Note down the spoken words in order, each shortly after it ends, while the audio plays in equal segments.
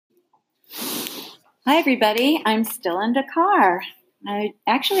Hi, everybody. I'm still in Dakar. I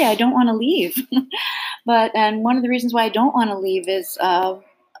don't want to leave. And one of the reasons why I don't want to leave is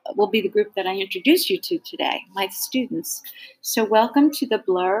will be the group that I introduce you to today, my students. So, welcome to the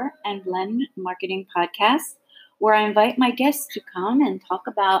Blur and Blend Marketing Podcast, where I invite my guests to come and talk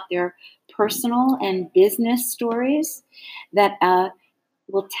about their personal and business stories that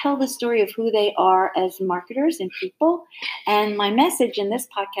will tell the story of who they are as marketers and people. And my message in this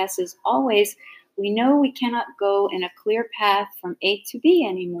podcast is always we know we cannot go in a clear path from A to B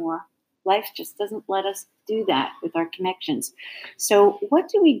anymore. Life just doesn't let us do that with our connections. So, what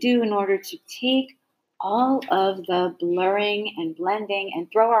do we do in order to take all of the blurring and blending and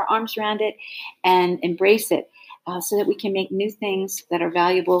throw our arms around it and embrace it so that we can make new things that are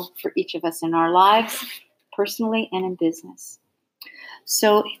valuable for each of us in our lives, personally and in business?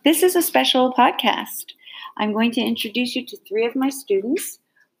 So, this is a special podcast. I'm going to introduce you to three of my students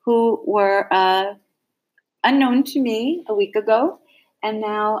who were unknown to me a week ago, and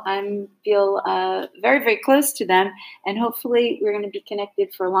now I feel very, very close to them, and hopefully we're going to be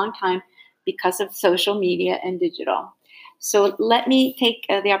connected for a long time because of social media and digital. So let me take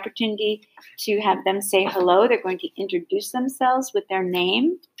the opportunity to have them say hello. They're going to introduce themselves with their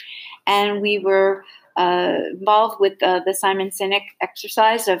name, and we were involved with the Simon Sinek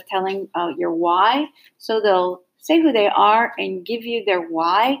exercise of telling your why. So they'll say who they are and give you their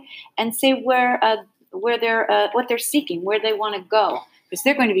why, and say where they're what they're seeking, where they want to go, because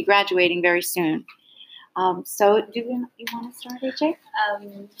they're going to be graduating very soon. So, do you want to start, AJ?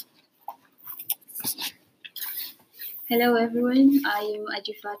 Hello everyone, I am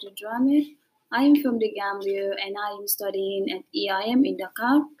Ajifatu Drame. I am from the Gambia and I am studying at EIM in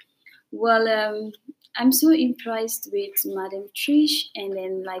Dakar. Well, I'm so impressed with Madam Trish, and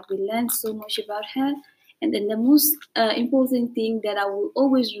then we learned so much about her. And then the most important thing that I will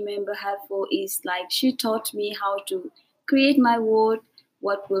always remember her for is she taught me how to create my word,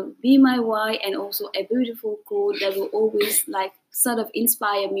 what will be my why, and also a beautiful code that will always sort of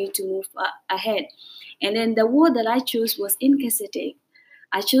inspire me to move ahead. And then the word that I chose was inquisitive.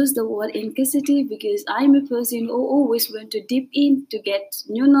 I chose the word inquisitive because I'm a person who always want to dip in to get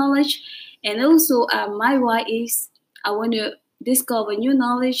new knowledge. And also, my why is I want to discover new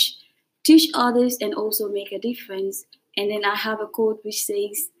knowledge, teach others, and also make a difference. And then I have a quote which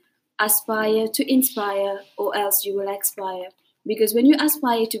says, aspire to inspire, or else you will expire. Because when you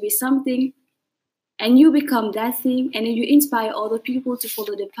aspire to be something, and you become that thing, and then you inspire other people to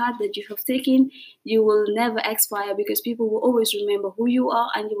follow the path that you have taken, you will never expire because people will always remember who you are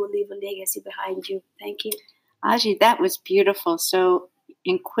and you will leave a legacy behind you. Thank you. Aji, that was beautiful. So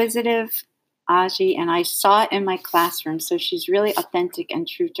inquisitive, Aji, and I saw it in my classroom. So she's really authentic and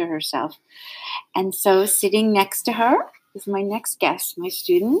true to herself. And so sitting next to her is my next guest, my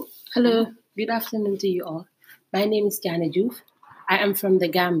student. Hello, good afternoon to you all. My name is Jana Diouf. I am from the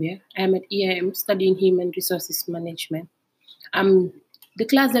Gambia. I am at EIM studying Human Resources Management. The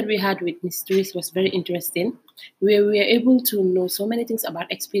class that we had with Ms. Therese was very interesting, where we were able to know so many things about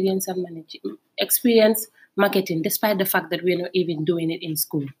experience marketing, despite the fact that we're not even doing it in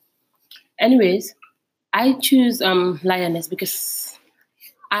school. Anyways, I choose Lioness because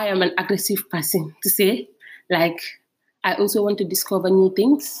I am an aggressive person to say. I also want to discover new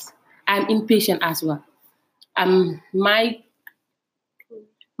things. I'm impatient as well.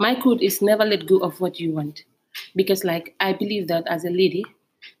 My code is never let go of what you want, because I believe that as a lady,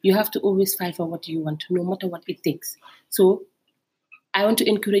 you have to always fight for what you want, no matter what it takes. So I want to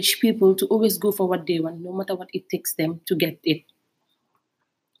encourage people to always go for what they want, no matter what it takes them to get it.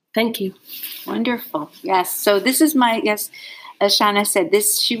 Thank you. Wonderful. Yes. So this is as Shana said,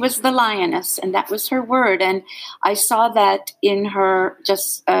 she was the lioness, and that was her word. And I saw that in her,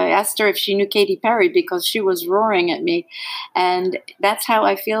 just asked her if she knew Katy Perry because she was roaring at me. And that's how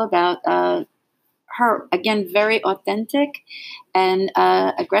I feel about her. Again, very authentic and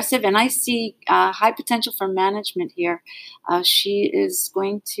aggressive. And I see high potential for management here. She is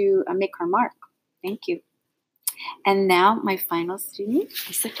going to make her mark. Thank you. And now my final student,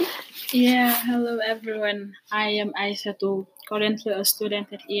 Aisatu. Yeah, hello everyone. I am Aisatu, currently a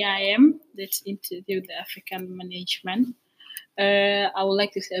student at EIM that's Institute of African Management. I would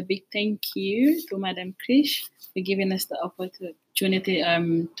like to say a big thank you to Madam Krish for giving us the opportunity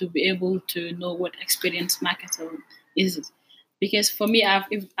to be able to know what experience marketing is. Because for me,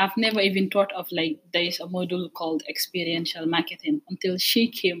 I've never even thought of there is a module called experiential marketing until she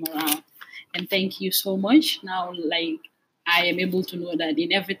came around. And thank you so much. Now, I am able to know that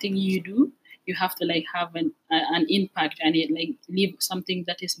in everything you do, you have to like have an impact and it like leave something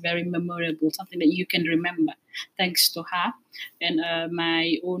that is very memorable, something that you can remember. Thanks to her. And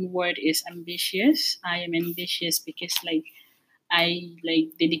my own word is ambitious. I am ambitious because like I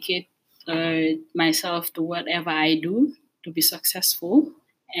like dedicate myself to whatever I do to be successful,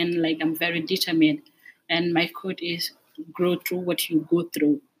 and like I'm very determined. And my quote is grow through what you go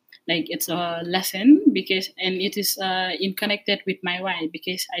through. Like it's a lesson because, and it is in connected with my why,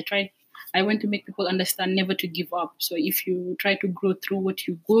 because I want to make people understand never to give up. So if you try to grow through what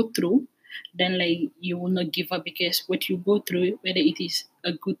you go through, then like you will not give up, because what you go through, whether it is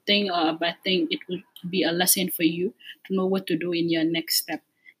a good thing or a bad thing, it will be a lesson for you to know what to do in your next step.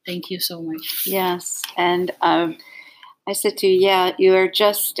 Thank you so much. Yes, and I said to you, yeah, you are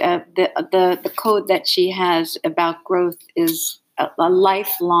just the code that she has about growth is a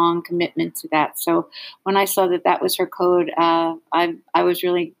lifelong commitment to that. So when I saw that was her code, I was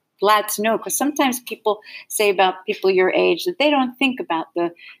really glad to know, because sometimes people say about people your age that they don't think about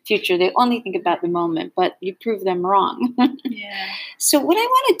the future; they only think about the moment. But you prove them wrong. Yeah. So what I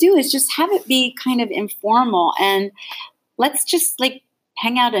want to do is just have it be kind of informal, and let's just like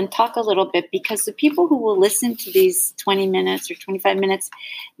hang out and talk a little bit, because the people who will listen to these 20 minutes or 25 minutes,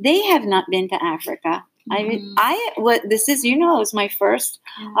 they have not been to Africa. This is, it was my first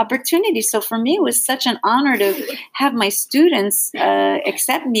opportunity. So for me, it was such an honor to have my students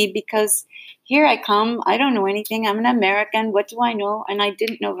accept me, because here I come. I don't know anything. I'm an American. What do I know? And I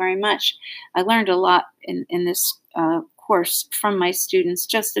didn't know very much. I learned a lot in this course from my students,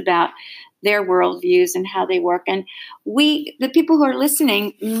 just about their worldviews and how they work. And the people who are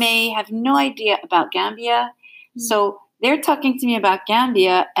listening may have no idea about Gambia. So they're talking to me about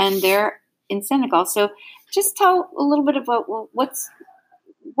Gambia, and they're in Senegal. So just tell a little bit about what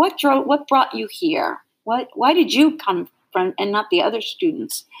brought you here? Why did you come from, and not the other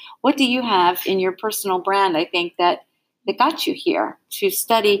students? What do you have in your personal brand, I think, that got you here to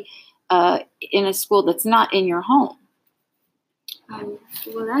study in a school that's not in your home?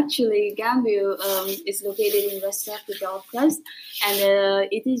 Well, actually, Gambia is located in West Africa, of course, and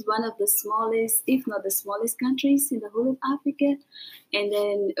it is one of the smallest, if not the smallest, countries in the whole of Africa. And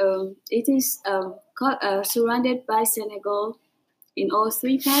then it is surrounded by Senegal in all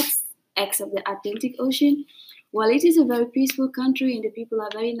three parts, except the Atlantic Ocean. Well, it is a very peaceful country, and the people are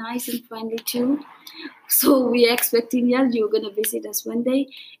very nice and friendly too. So we are expecting, you're going to visit us one day.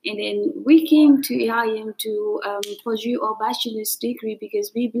 And then we came to EIM to pursue our bachelor's degree,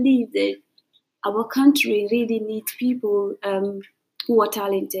 because we believe that our country really needs people who are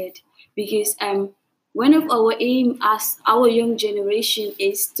talented. Because one of our aim as our young generation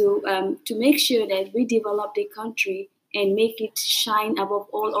is to make sure that we develop the country and make it shine above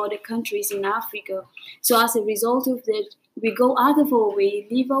all other countries in Africa. So as a result of that, we go out of our way,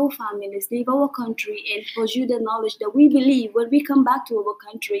 leave our families, leave our country, and pursue the knowledge that we believe when we come back to our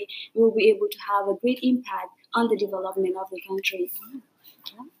country, we will be able to have a great impact on the development of the country.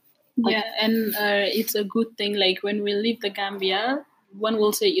 Yeah, and it's a good thing. Like when we leave the Gambia, one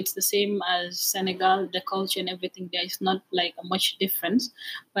will say it's the same as Senegal, the culture and everything. There is not like a much difference,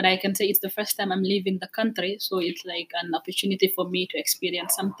 but I can say it's the first time I'm leaving the country, so it's like an opportunity for me to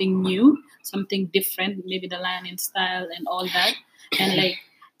experience something new, something different, maybe the learning style and all that, and like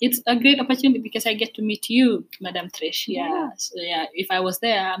it's a great opportunity because I get to meet you, Madam Trish. Yeah, so, yeah. If I was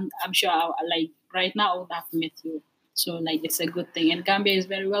there, I'm sure like right now I would have met you. So like it's a good thing, and Gambia is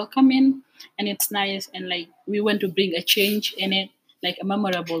very welcoming, and it's nice, and like we want to bring a change in it. Like a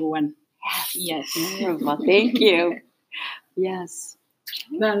memorable one. Yes. Memorable. Thank you. Yes.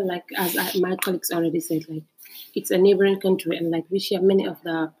 Well, like as my colleagues already said, like it's a neighboring country, and like we share many of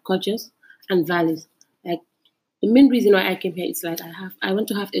the cultures and values. Like the main reason why I came here is like I want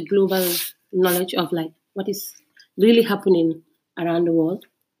to have a global knowledge of like what is really happening around the world.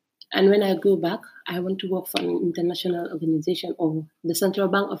 And when I go back, I want to work for an international organization or the Central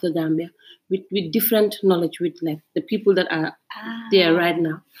Bank of the Gambia with different knowledge with like the people that are there right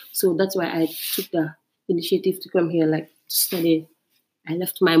now. So that's why I took the initiative to come here, like to study. I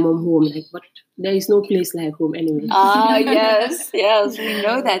left my mom home, like, but there is no place like home anyway. Yes, we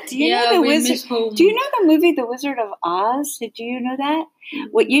know that. Do you know the Wizard? Do you know the movie The Wizard of Oz? Do you know that?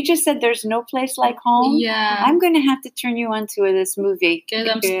 What you just said, there's no place like home. Yeah, I'm going to have to turn you on to this movie because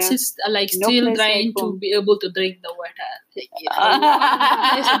I'm just like still trying to be able to drink the water.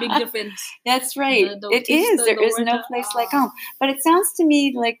 There's a big difference. That's right. It is. There is no place like home. But it sounds to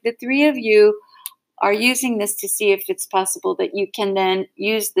me like the three of you are using this to see if it's possible that you can then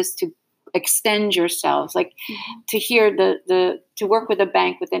use this to extend yourselves, like to hear to work with a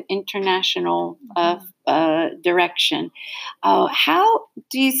bank with an international direction. How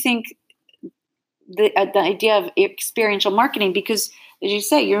do you think the idea of experiential marketing, because, as you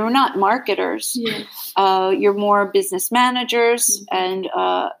say, you're not marketers. You're more business managers and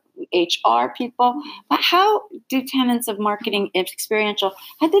HR people. But how do tenets of marketing experiential?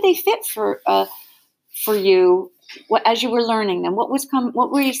 How do they fit for you? As you were learning them, what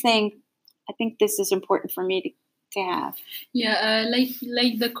were you saying? I think this is important for me to have.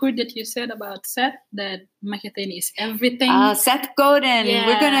 Like the quote that you said about Seth, that marketing is everything. Seth Godin.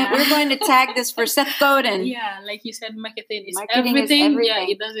 Yeah. We're going to tag this for Seth Godin. Yeah, like you said, marketing is Marketing everything. is everything.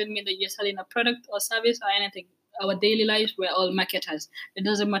 Yeah, it doesn't mean that you're selling a product or service or anything. Our daily lives, we're all marketers. It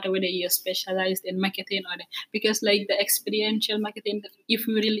doesn't matter whether you're specialized in marketing because like the experiential marketing, if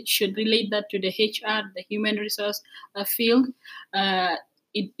we really should relate that to the HR, the human resource field,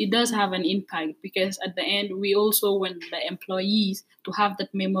 it does have an impact, because at the end we also want the employees to have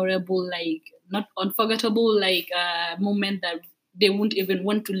that memorable, like not unforgettable, like moment that they won't even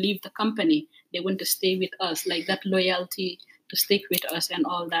want to leave the company. They want to stay with us, like that loyalty to stick with us and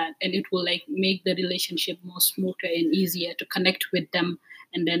all that, and it will like make the relationship more smoother and easier to connect with them,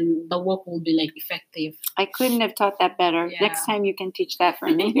 and then the work will be like effective. I couldn't have taught that better. Yeah. Next time you can teach that for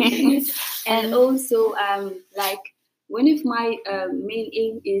me. And also, like one of my main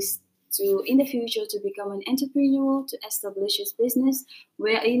aim is to, in the future, to become an entrepreneur, to establish his business,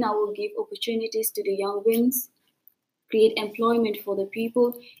 wherein I will give opportunities to the young ones, create employment for the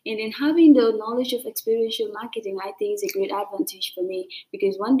people, and then having the knowledge of experiential marketing, I think is a great advantage for me,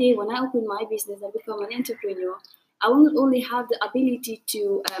 because one day when I open my business and become an entrepreneur, I will not only have the ability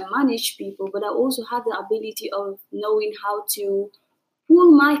to manage people, but I also have the ability of knowing how to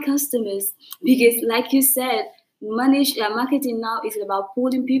pull my customers, because like you said, marketing now is about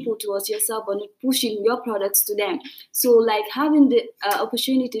pulling people towards yourself but not pushing your products to them. So like having the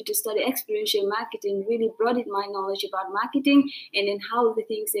opportunity to study experiential marketing really broadened my knowledge about marketing and then how the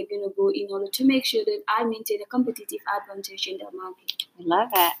things are going to go in order to make sure that I maintain a competitive advantage in the market. I love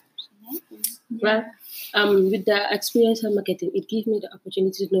that. Well, with the experiential marketing, it gives me the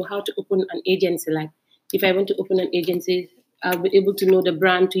opportunity to know how to open an agency. Like if I want to open an agency, I'll be able to know the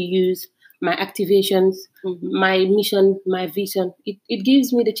brand to use, my activations, my mission, my vision. It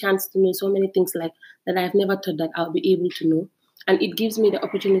gives me the chance to know so many things like that I've never thought that I'll be able to know. And it gives me the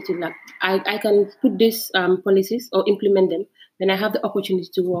opportunity, like I can put these policies or implement them when I have the opportunity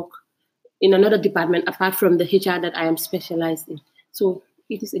to work in another department apart from the HR that I am specialized in. So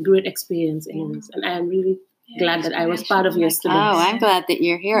it is a great experience anyways. And I am really glad that I was part of your students. Oh, I'm glad that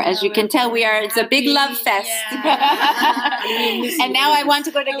you're here. As you can tell, it's a big love fest. And now I want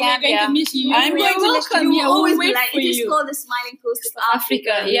to go to Gambia. We're going to miss you. I'm going to miss you. You will always be like, it is called the Smiling Coast of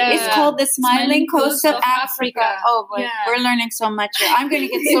Africa. Yeah. It's called the Smiling Coast of Africa. Oh, boy, we're learning so much here. I'm going to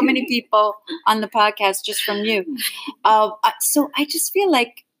get so many people on the podcast just from you. So I just feel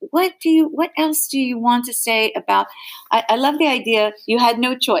like, what else do you want to say about? I love the idea. You had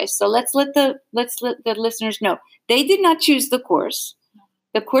no choice, so let's let the listeners know they did not choose the course.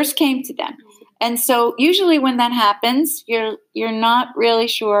 The course came to them, and so usually when that happens, you're not really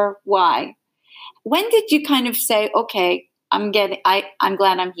sure why. When did you kind of say, okay, I'm glad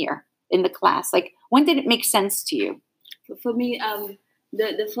I'm here in the class? Like, when did it make sense to you? For me,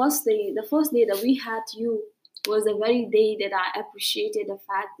 the first day that we had you was the very day that I appreciated the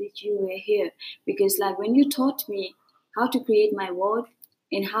fact that you were here, because like when you taught me how to create my word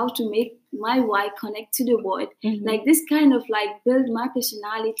and how to make my why connect to the word, like this kind of like build my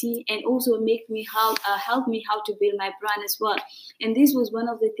personality and also help me how to build my brand as well. And this was one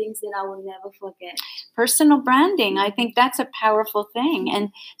of the things that I will never forget. Personal branding, I think that's a powerful thing and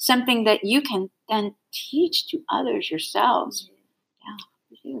something that you can then teach to others yourselves.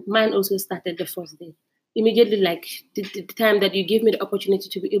 Yeah. Mine also started the first day. Immediately, like the time that you gave me the opportunity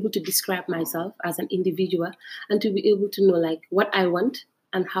to be able to describe myself as an individual and to be able to know like what I want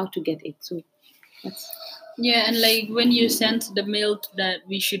and how to get it. So that's... Yeah, and like when you sent the mail that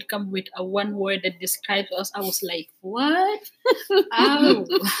we should come with a one word that describes us, I was like, what? Ow.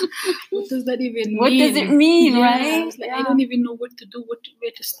 What does that even mean? What does it mean, right? I was like, I don't even know what to do,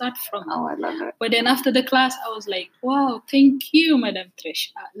 where to start from. Oh, I love it. But then after the class, I was like, wow, thank you, Madam Trish.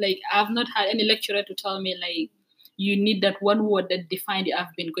 Like, I've not had any lecturer to tell me, like, you need that one word that defined you.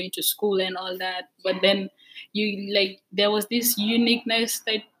 I've been going to school and all that. But then there was this uniqueness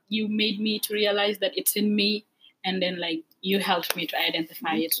that you made me to realize that it's in me, and then like you helped me to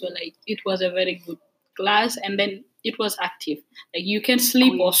identify it. So like it was a very good class, and then it was active. Like you can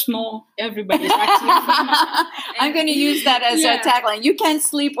sleep or snore, everybody's active. I'm going to use that as a tagline. You can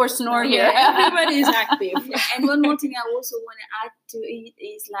sleep or snore here. Everybody is active. And one more thing I also want to add to it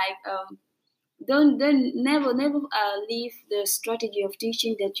is like don't never leave the strategy of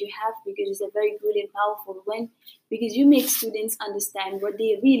teaching that you have, because it's a very good and powerful one, because you make students understand what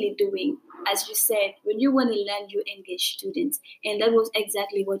they're really doing. As you said, when you want to learn, you engage students, and that was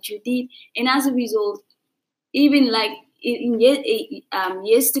exactly what you did. And as a result, even like in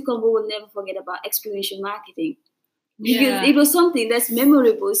years to come, we will never forget about experiential marketing, because it was something that's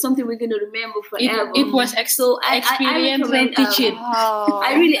memorable, something we're going to remember forever. It was I recommend teaching.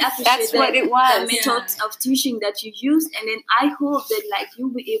 I really appreciate That's what it was. the method of teaching that you used, and then I hope that like you'll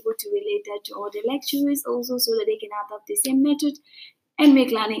be able to relate that to other lecturers also, so that they can adopt the same method and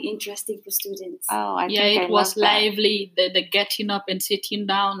make learning interesting for students. Oh, I Yeah, think it was lively. The getting up and sitting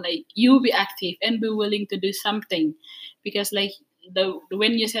down, like you be active and be willing to do something, because like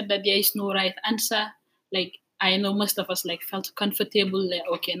when you said that there is no right answer, like I know most of us like felt comfortable. Like,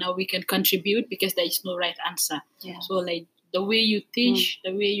 okay, now we can contribute because there is no right answer. Yeah. So like the way you teach,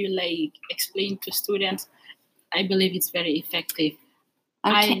 the way you like explain to students, I believe it's very effective.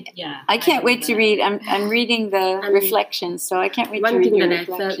 I can't wait to read. I'm reading the reflections, so I can't wait to read your reflections.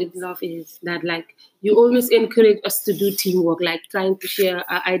 One thing that I felt in love is that like you always encourage us to do teamwork, like trying to share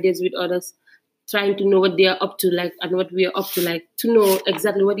our ideas with others, trying to know what they are up to, like, and what we are up to, like, to know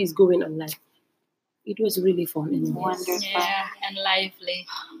exactly what is going on, like. It was really fun. Wonderful. Yeah, and lively.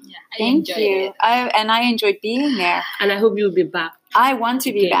 Yeah, Thank you. It. I enjoyed being there. And I hope you'll be back. I want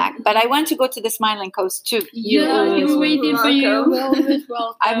to be back, but I want to go to the Smiling Coast too. Yeah, we're waiting for you. Welcome.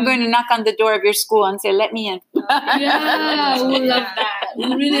 I'm going to knock on the door of your school and say, "Let me in." Yeah, we love that. We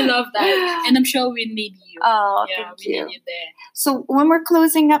really love that, and I'm sure we need you. Oh, yeah, thank we you. need you there. So when we're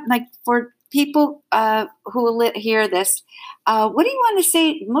closing up, like for people who will hear this, what do you want to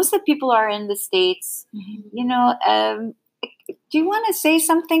say? Most of the people are in the States. Mm-hmm. You know, do you want to say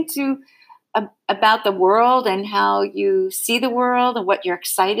something about the world and how you see the world and what you're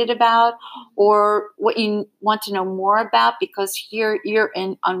excited about, or what you want to know more about? Because here you're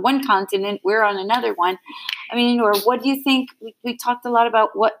on one continent, we're on another one. I mean, or what do you think? We talked a lot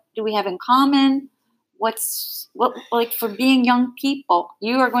about what do we have in common. What like for being young people,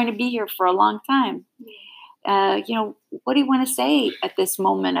 you are going to be here for a long time. You know, what do you want to say at this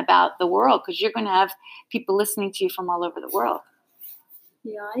moment about the world? Because you're going to have people listening to you from all over the world.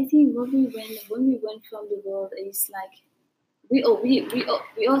 Yeah, I think when we went from the world, is like we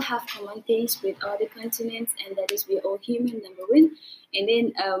all have common things with other continents, and that is we're all human, number one. And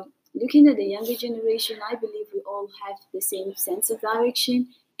then looking at the younger generation, I believe we all have the same sense of direction,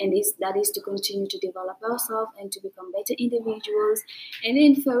 and that is to continue to develop ourselves and to become better individuals. And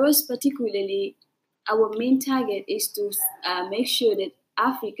then for us particularly, our main target is to make sure that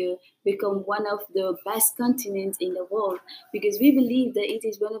Africa become one of the best continents in the world, because we believe that it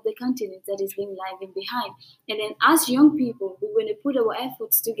is one of the continents that is being lagging behind. And then as young people, we're going to put our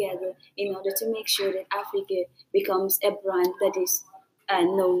efforts together in order to make sure that Africa becomes a brand that is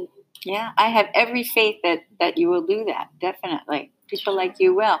known. Yeah, I have every faith that you will do that. Definitely. People like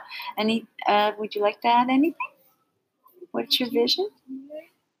you will. Would you like to add anything? What's your vision?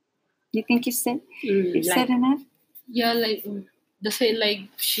 You think you said enough? Yeah, like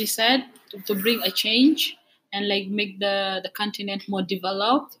she said, to bring a change and like make the continent more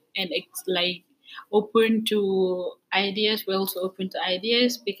developed and like open to ideas. We're also open to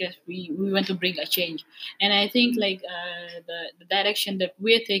ideas because we want to bring a change. And I think like the direction that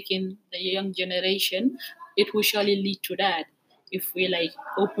we're taking, the young generation, it will surely lead to that if we like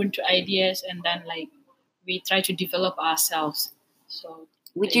open to ideas and then like we try to develop ourselves. So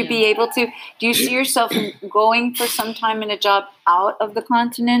would you be able to, do you see yourself going for some time in a job out of the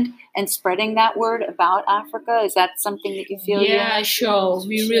continent and spreading that word about Africa? Is that something that you feel? Yeah, sure.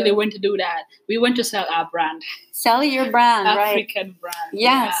 We really want to do that. We want to sell our brand. Sell your brand, African brand.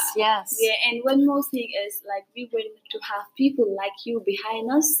 Yes. Yeah, and one more thing is like we want to have people like you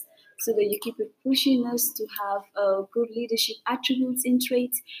behind us, so that you keep it pushing us to have good leadership attributes and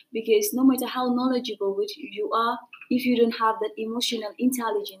traits, because no matter how knowledgeable you are, if you don't have that emotional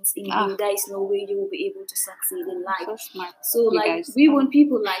intelligence in you, there is no way you will be able to succeed in life. So smart. So like we want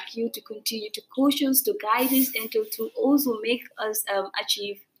people like you to continue to coach us, to guide us, and to also make us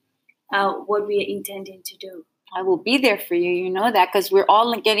achieve what we are intending to do. I will be there for you. You know that, because we're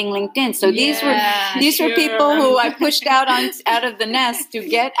all getting LinkedIn. So these were people who I pushed out of the nest to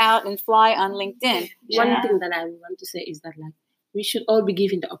get out and fly on LinkedIn. One thing that I want to say is that like we should all be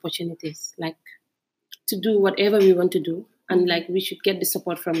given the opportunities, like to do whatever we want to do, and like we should get the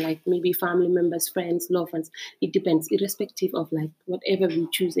support from like maybe family members, friends, loved ones. It depends, irrespective of like whatever we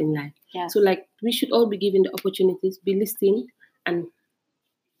choose in life. Yeah. So like we should all be given the opportunities, be listened, and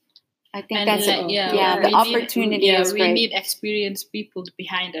I think And that's like, the we opportunity is we great. need experienced people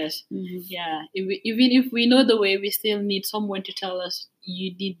behind us. Mhm. Yeah, even if we know the way, we still need someone to tell us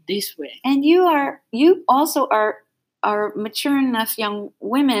you did this way. And you also are mature enough young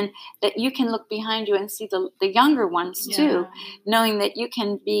women that you can look behind you and see the younger ones too, knowing that you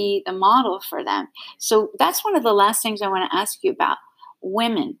can be the model for them. So that's one of the last things I want to ask you about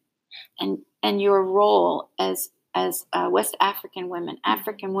women and your role as West African women,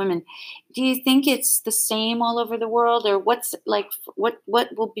 African women. Do you think it's the same all over the world, or what's like? What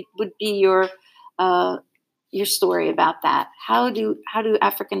would be your story about that? How do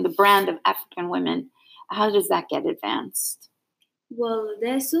the brand of African women, how does that get advanced? Well,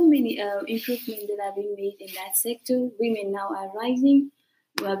 there's so many improvements that have been made in that sector. Women now are rising,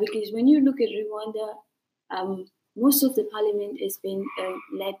 because when you look at Rwanda, most of the parliament is being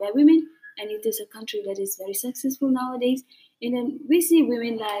led by women, and it is a country that is very successful nowadays. And then we see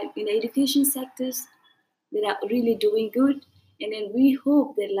women like in the education sectors that are really doing good. And then we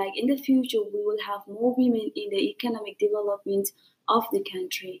hope that like in the future we will have more women in the economic development of the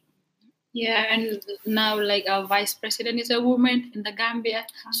country. Yeah, and now like our vice president is a woman in the Gambia,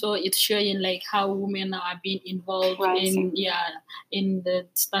 so it's showing like how women are being involved in the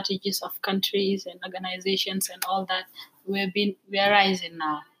strategies of countries and organizations and all that. We are rising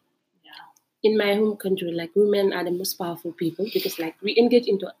now. In my home country, like women are the most powerful people because like we engage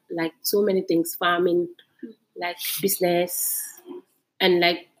into like so many things, farming, like business, and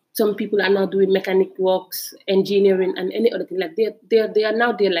like some people are now doing mechanic works, engineering, and any other thing. Like they are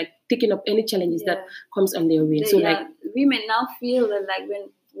now they're like taking up any challenges that comes on their way. So like women now feel that like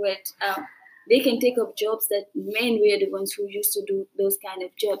when they can take up jobs that men were the ones who used to do those kind of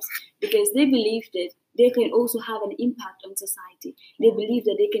jobs, because they believe that they can also have an impact on society. They believe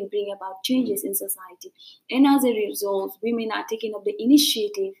that they can bring about changes in society. And as a result, women are taking up the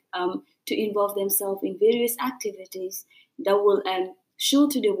initiative to involve themselves in various activities that will show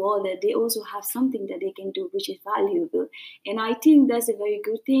to the world that they also have something that they can do which is valuable. And I think that's a very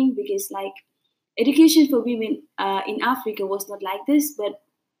good thing, because like education for women in Africa was not like this, but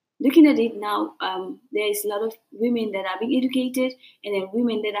looking at it now, there is a lot of women that are being educated, and then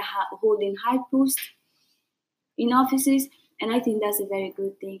women that are holding high posts in offices, and I think that's a very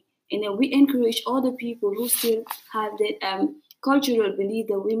good thing. And then we encourage all the people who still have that cultural belief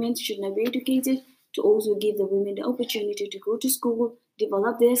that women should not be educated to also give the women the opportunity to go to school,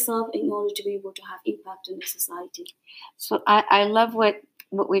 develop themselves in order to be able to have impact on the society. So I love what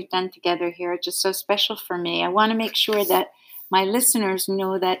we've done together here. It's just so special for me. I want to make sure that my listeners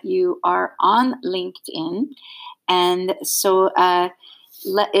know that you are on LinkedIn, and so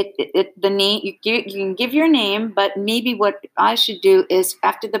the name you can give your name, but maybe what I should do is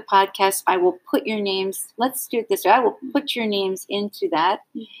after the podcast I will put your names. Let's do it this way. I will put your names into that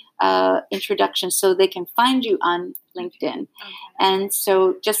introduction so they can find you on LinkedIn. Okay. And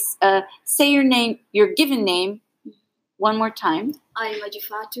so just say your name, your given name, one more time. I am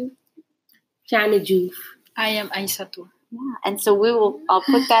Ajifatu. Chani Juf. I am Aisatu. Yeah, and so I'll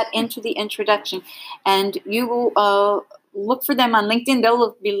put that into the introduction, and you will look for them on LinkedIn.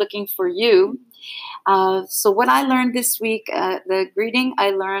 They'll be looking for you. So what I learned this week, the greeting,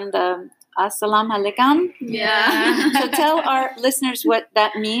 I learned Assalamu alaikum. Yeah. So tell our listeners what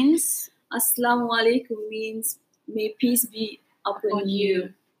that means. Assalamu alaikum means may peace be upon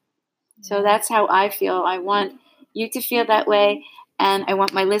you. So that's how I feel. I want you to feel that way, and I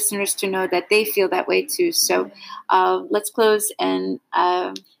want my listeners to know that they feel that way too. So let's close, and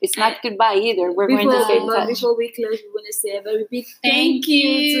it's not goodbye either. We're going to stay in touch. Before we close, we want to say a very big thank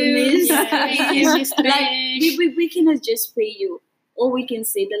you to Miss. Thank you, Miss. Like we cannot just pay you. All we can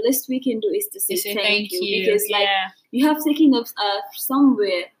say, the least we can do is to say thank you, because like you have taken us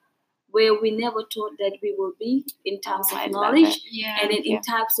somewhere where we never thought that we will be in terms of knowledge, and then in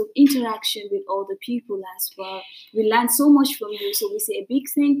terms of interaction with all the people as well. We learned so much from you, so we say a big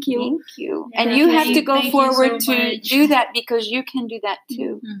thank you. Thank you. And you have to go forward to do that, because you can do that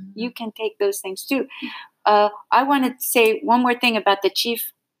too. Mm-hmm. You can take those things too. I want to say one more thing about the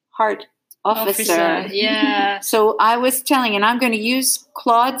Chief Heart Officer. Yeah. So I was telling, and I'm going to use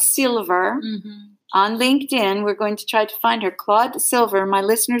Claude Silver. Mm-hmm. On LinkedIn, we're going to try to find her. Claude Silver. My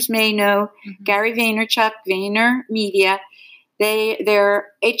listeners may know Gary Vaynerchuk, Vayner Media. Their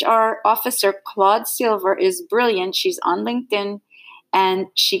HR officer, Claude Silver, is brilliant. She's on LinkedIn, and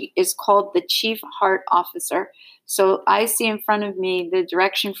she is called the Chief Heart Officer. So I see in front of me the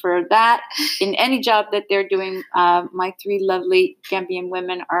direction for that. In any job that they're doing, my three lovely Gambian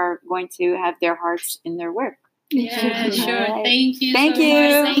women are going to have their hearts in their work. Yeah, sure. Right. Thank you. Thank so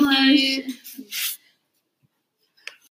you. Much. Thank you.